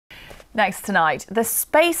Next tonight, the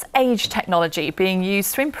space-age technology being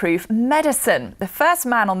used to improve medicine. The first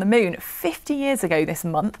man on the moon 50 years ago this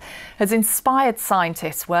month has inspired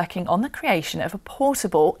scientists working on the creation of a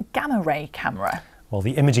portable gamma-ray camera. Well,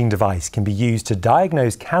 the imaging device can be used to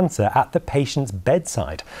diagnose cancer at the patient's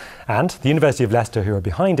bedside. And the University of Leicester, who are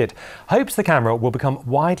behind it, hopes the camera will become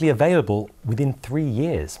widely available within 3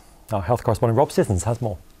 years. Our health correspondent Rob Sissons has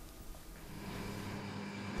more.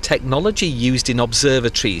 Technology used in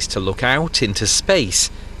observatories to look out into space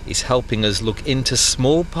is helping us look into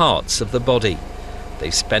small parts of the body.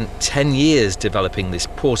 They've spent 10 years developing this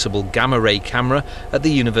portable gamma-ray camera at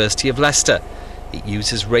the University of Leicester. It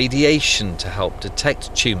uses radiation to help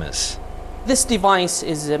detect tumours. This device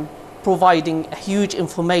is providing huge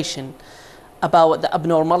information about the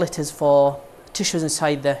abnormalities for tissues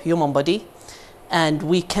inside the human body, and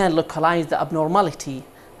we can localize the abnormality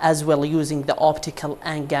as well using the optical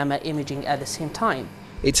and gamma imaging at the same time.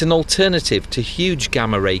 It's an alternative to huge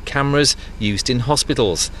gamma-ray cameras used in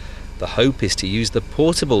hospitals. The hope is to use the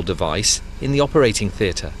portable device in the operating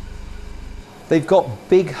theatre. They've got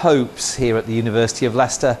big hopes here at the University of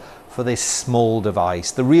Leicester for this small device.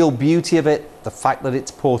 The real beauty of it, the fact that it's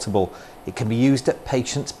portable, it can be used at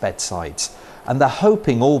patients' bedsides. And they're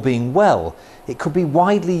hoping, all being well, it could be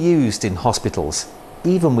widely used in hospitals,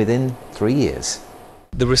 even within 3 years.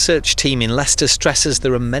 The research team in Leicester stresses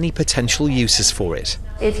there are many potential uses for it.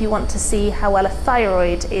 If you want to see how well a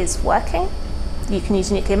thyroid is working, you can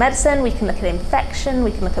use nuclear medicine, we can look at infection,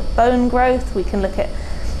 we can look at bone growth, we can look at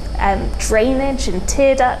drainage and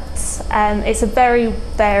tear ducts. It's a very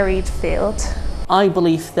varied field. I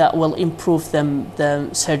believe that will improve the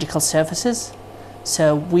surgical services.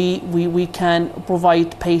 So we can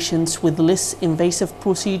provide patients with less invasive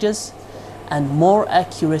procedures and more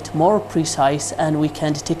accurate, more precise, and we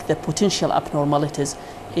can detect the potential abnormalities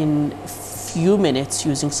in few minutes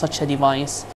using such a device.